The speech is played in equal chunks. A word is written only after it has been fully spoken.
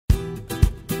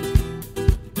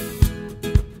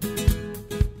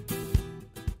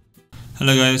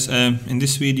Hello guys, in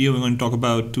this video we're going to talk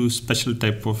about two special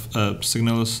type of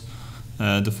signals.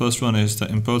 The first one is the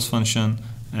impulse function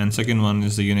and second one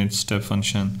is the unit step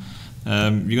function.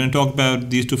 We're going to talk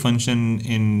about these two functions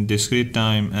in discrete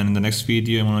time, and in the next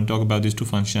video I'm going to talk about these two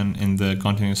functions in the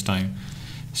continuous time.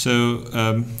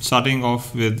 So starting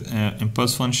off with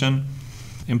impulse function.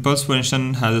 Impulse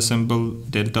function has a symbol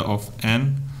delta of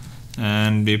n,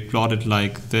 and we plot it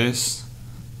like this.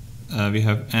 We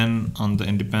have n on the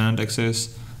independent axis,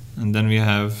 and then we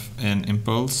have an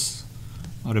impulse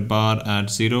or a bar at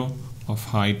 0 of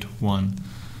height 1.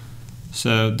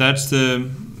 So that's the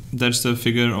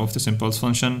figure of this impulse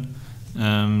function,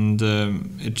 and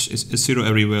it's 0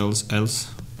 everywhere else.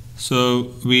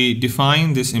 So we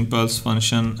define this impulse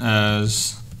function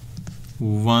as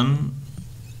 1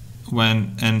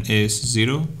 when n is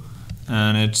 0,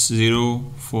 and it's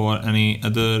 0 for any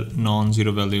other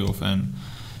non-zero value of n.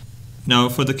 Now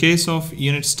for the case of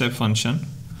unit step function,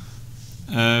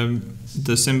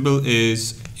 the symbol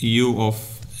is u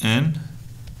of n,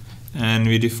 and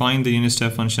we define the unit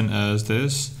step function as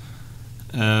this.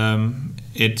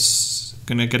 It's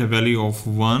gonna get a value of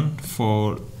 1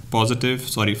 for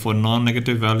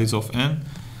non-negative values of n,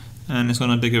 and it's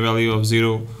gonna take a value of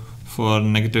 0 for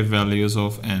negative values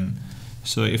of n.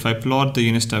 So if I plot the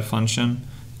unit step function,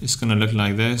 it's gonna look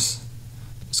like this.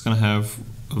 It's gonna have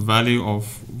a value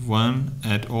of 1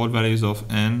 at all values of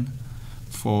n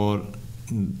for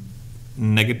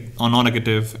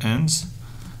non-negative n's,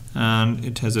 and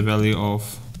it has a value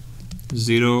of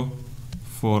 0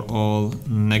 for all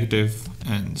negative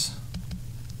n's.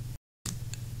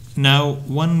 Now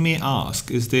one may ask,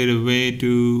 is there a way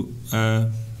to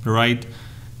write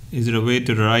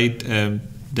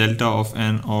delta of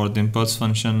n or the impulse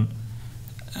function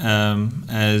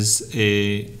as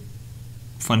a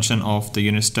function of the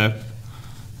unit step?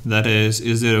 That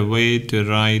is there a way to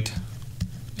write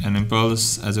an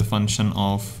impulse as a function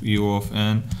of u of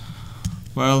n?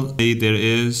 Well, there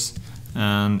is,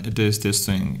 and it is this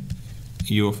thing,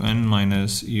 u of n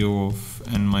minus u of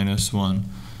n minus 1.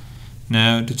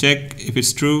 Now to check if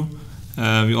it's true,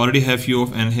 we already have u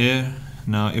of n here.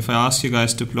 Now if I ask you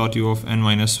guys to plot u of n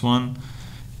minus 1,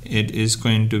 it is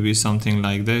going to be something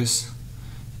like this.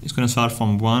 It's going to start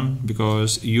from 1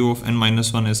 because u of n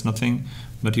minus 1 is nothing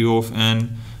but u of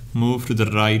n moved to the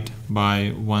right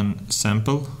by 1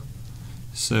 sample.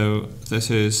 So this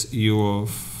is u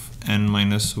of n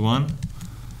minus 1,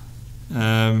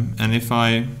 and if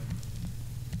I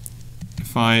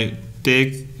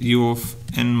take u of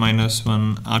n minus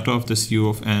 1 out of this u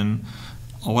of n,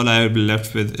 all I will be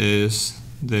left with is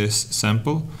this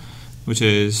sample, which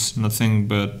is nothing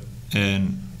but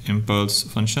an impulse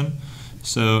function.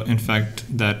 So in fact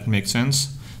that makes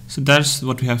sense. So that's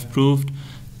what we have proved,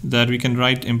 that we can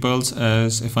write impulse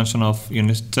as a function of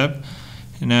unit step.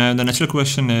 Now the natural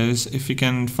question is, if we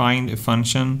can find a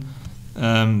function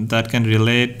that can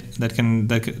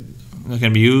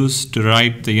be used to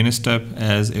write the unit step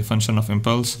as a function of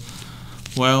impulse.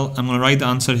 Well, I'm going to write the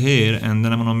answer here, and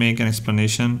then I'm going to make an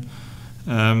explanation.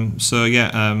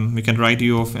 We can write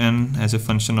u of n as a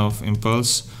function of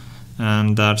impulse,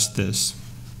 and that's this.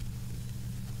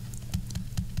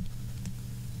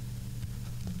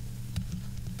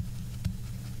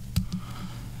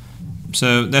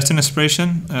 So that's an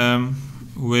expression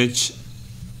which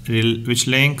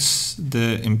links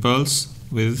the impulse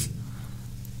with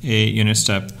a unit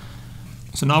step.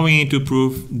 So now we need to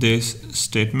prove this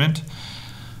statement.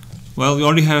 Well, we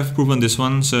already have proven this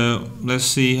one, so let's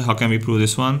see how can we prove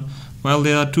this one. Well,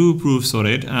 there are two proofs for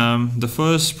it. The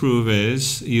first proof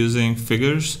is using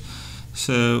figures.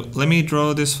 So let me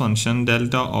draw this function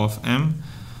delta of m.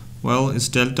 Well, it's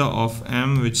delta of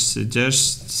m, which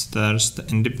suggests that the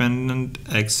independent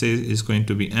axis is going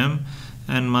to be m,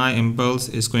 and my impulse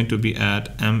is going to be at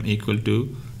m equal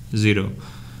to 0.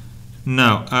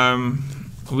 Now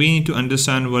we need to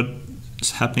understand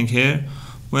what's happening here.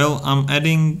 Well, I'm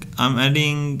adding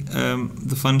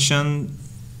the function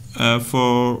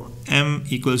for m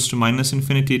equals to minus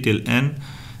infinity till n.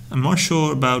 I'm not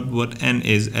sure about what n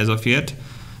is as of yet.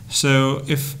 So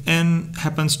if n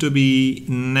happens to be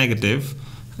negative,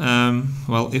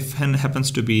 if n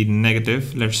happens to be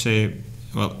negative, let's say,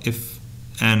 well, if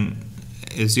n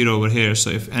is 0 over here, so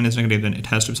if n is negative, then it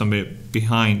has to be somewhere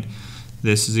behind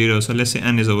this 0. So let's say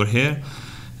n is over here,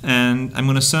 and I'm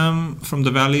going to sum from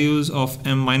the values of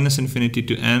m minus infinity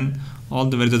to n all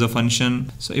the values of the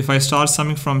function. So if I start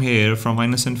summing from here, from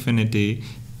minus infinity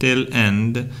till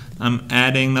end, I'm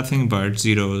adding nothing but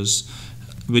zeros,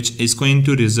 which is going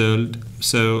to result,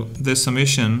 so this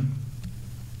summation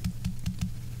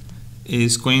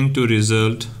is going to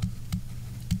result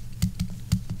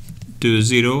to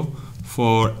 0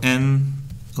 for n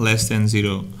less than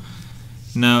 0.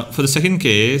 Now for the second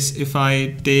case, if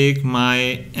I take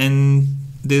my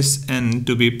this n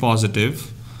to be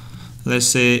positive, let's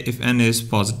say if n is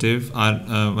positive,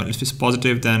 well, if it's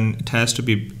positive, then it has to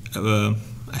be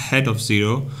ahead of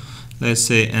 0. Let's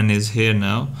say n is here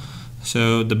now.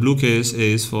 So the blue case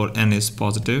is for n is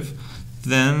positive.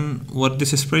 Then what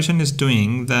this expression is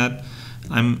doing, that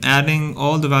I'm adding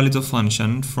all the values of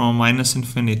function from minus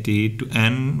infinity to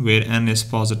n where n is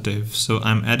positive. So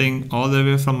I'm adding all the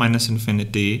way from minus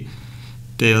infinity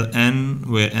till n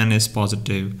where n is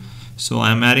positive. So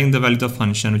I'm adding the value of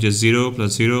function, which is 0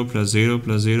 plus 0 plus 0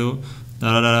 plus 0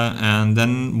 and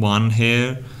then 1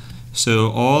 here.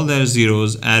 So all their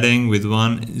zeros adding with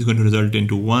 1 is going to result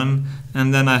into 1,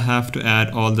 and then I have to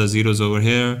add all the zeros over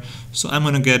here. So I'm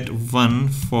going to get 1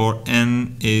 for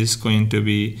n is going to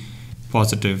be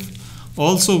positive.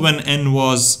 Also, when n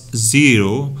was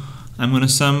 0, I'm going to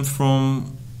sum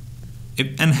from, if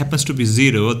n happens to be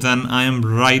 0, then I am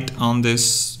right on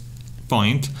this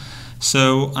point.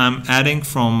 So I'm adding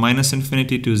from minus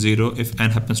infinity to 0 if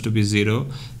n happens to be 0.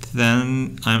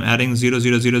 Then I'm adding 0,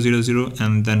 0, 0, 0, 0,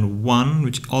 and then 1,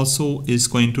 which also is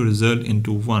going to result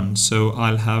into 1. So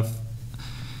I'll have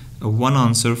a 1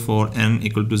 answer for n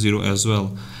equal to 0 as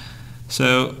well.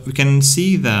 So we can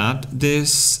see that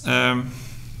this, let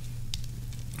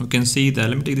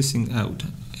me take this thing out.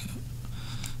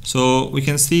 So we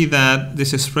can see that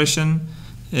this expression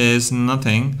is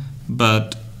nothing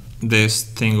but this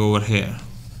thing over here.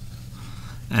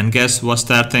 And guess what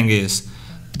that thing is?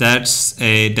 That's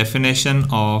a definition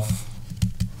of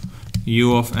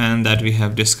u of n that we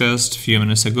have discussed a few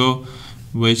minutes ago,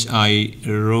 which I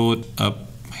wrote up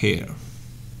here.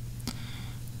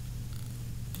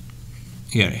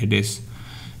 Here it is.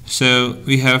 So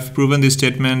we have proven this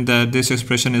statement that this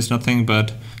expression is nothing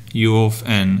but u of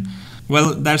n.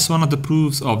 Well, that's one of the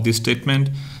proofs of this statement.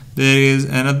 There is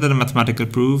another mathematical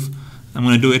proof. I'm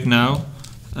going to do it now.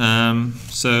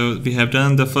 So we have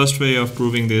done the first way of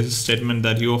proving this statement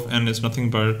that u of n is nothing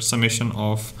but summation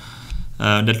of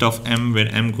delta of m, where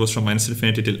m goes from minus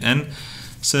infinity till n.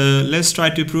 So let's try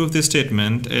to prove this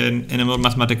statement in a more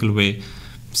mathematical way.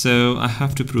 So I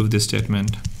have to prove this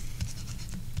statement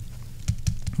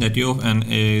that u of n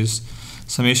is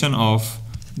summation of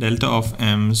delta of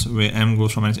m's, where m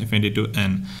goes from minus infinity to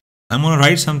n. I'm going to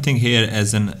write something here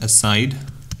as an aside,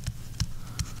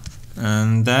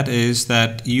 and that is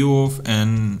that u of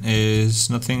n is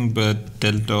nothing but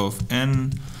delta of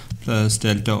n plus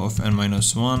delta of n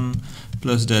minus 1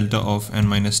 plus delta of n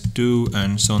minus 2,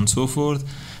 and so on and so forth.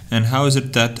 And how is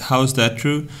that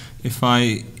true? If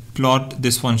I plot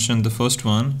this function, the first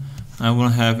one, I'm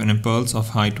going to have an impulse of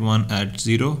height 1 at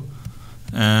 0,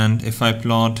 and if I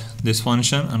plot this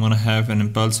function, I'm going to have an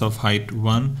impulse of height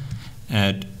 1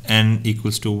 at n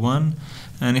equals to 1.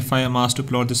 And if I am asked to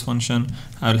plot this function,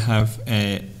 I'll have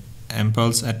a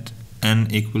impulse at n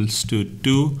equals to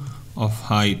 2 of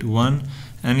height 1.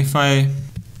 And if I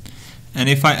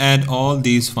add all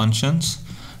these functions,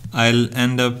 I'll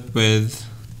end up with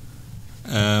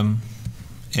an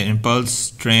impulse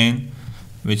train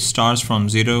which starts from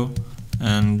 0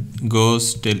 and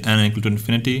goes till n equal to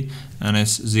infinity, and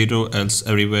is 0 else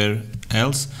everywhere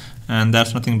else. And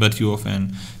that's nothing but u of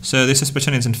n. So this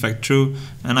expression is in fact true,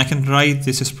 and I can write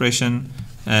this expression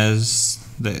as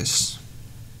this.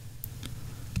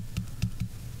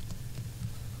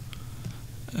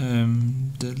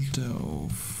 Delta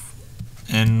of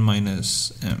n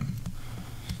minus m.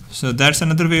 So that's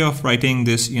another way of writing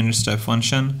this unit step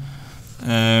function.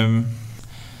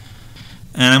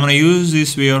 And I'm going to use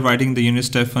this way of writing the unit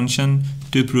step function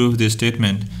to prove this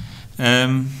statement.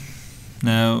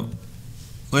 Now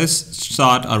let's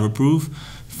start our proof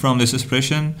from this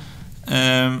expression.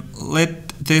 Let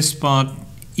this part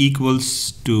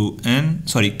equals to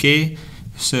k.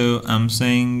 So I'm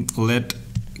saying let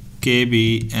k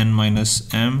be n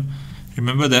minus m.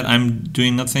 Remember that I'm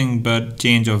doing nothing but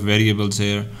change of variables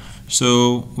here.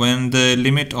 So when the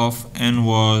limit of n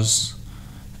was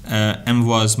m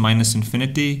was minus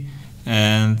infinity,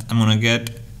 and I'm gonna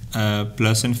get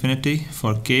plus infinity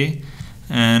for k,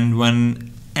 and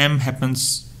when m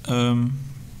happens,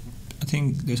 I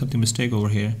think there's something mistake over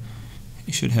here.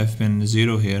 It should have been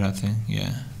 0 here, I think.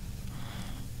 Yeah,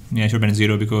 it should have been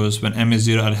 0, because when m is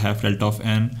 0, I'll have delta of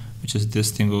n, which is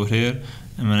this thing over here,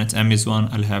 and when it's m is 1,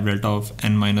 I'll have delta of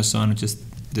n minus 1, which is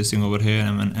this thing over here,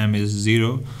 and when m is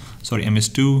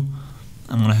 2,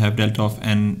 I'm gonna have delta of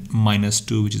n minus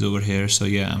 2, which is over here. So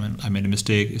yeah, I made a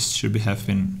mistake. It should have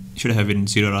been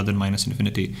 0 rather than minus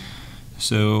infinity.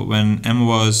 So when m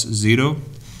was 0,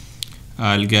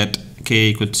 I'll get k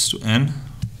equals to n,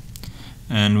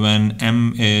 and when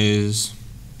m is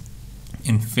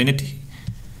infinity,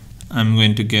 I'm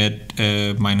going to get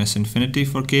minus infinity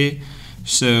for k.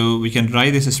 So we can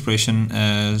write this expression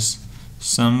as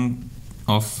sum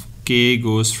of k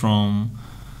goes from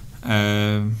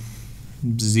n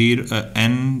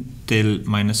till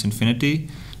minus infinity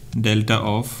delta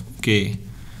of k,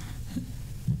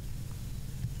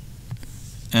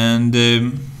 and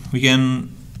we can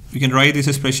write this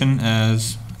expression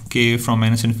as k from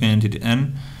minus infinity to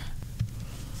n.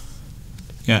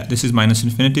 Yeah, this is minus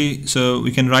infinity, so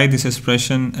we can write this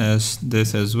expression as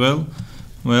this as well.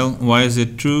 Well, why is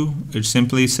it true? It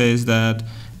simply says that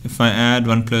if I add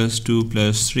 1 plus 2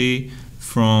 plus 3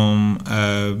 from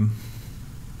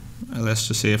let's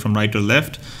just say from right to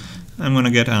left, I'm going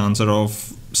to get an answer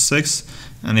of 6,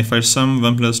 and if I sum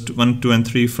 1 plus 1, 2 and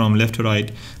 3 from left to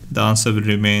right, the answer will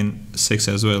remain 6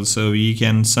 as well. So we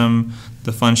can sum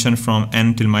the function from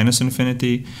n till minus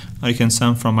infinity, or you can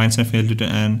sum from minus infinity to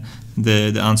n.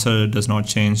 The answer does not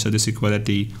change, so this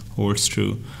equality holds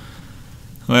true.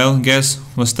 Well, guess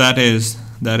what that is?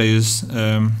 That is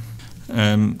on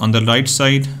the right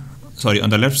side, sorry, on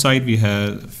the left side we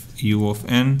have u of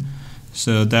n.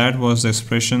 So that was the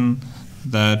expression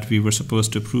that we were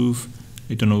supposed to prove,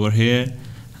 written over here.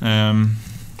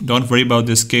 Don't worry about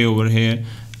this k over here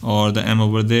or the m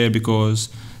over there, because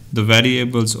the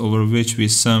variables over which we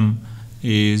sum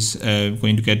is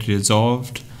going to get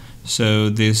resolved. So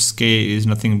this k is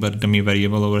nothing but a dummy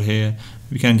variable over here.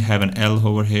 We can have an L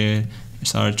over here,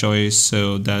 it's our choice,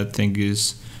 so that thing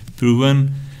is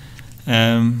proven.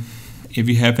 If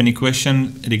you have any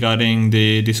question regarding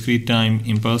the discrete time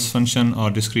impulse function or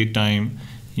discrete time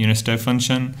unit step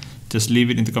function, just leave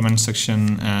it in the comment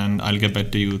section and I'll get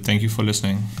back to you. Thank you for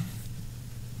listening.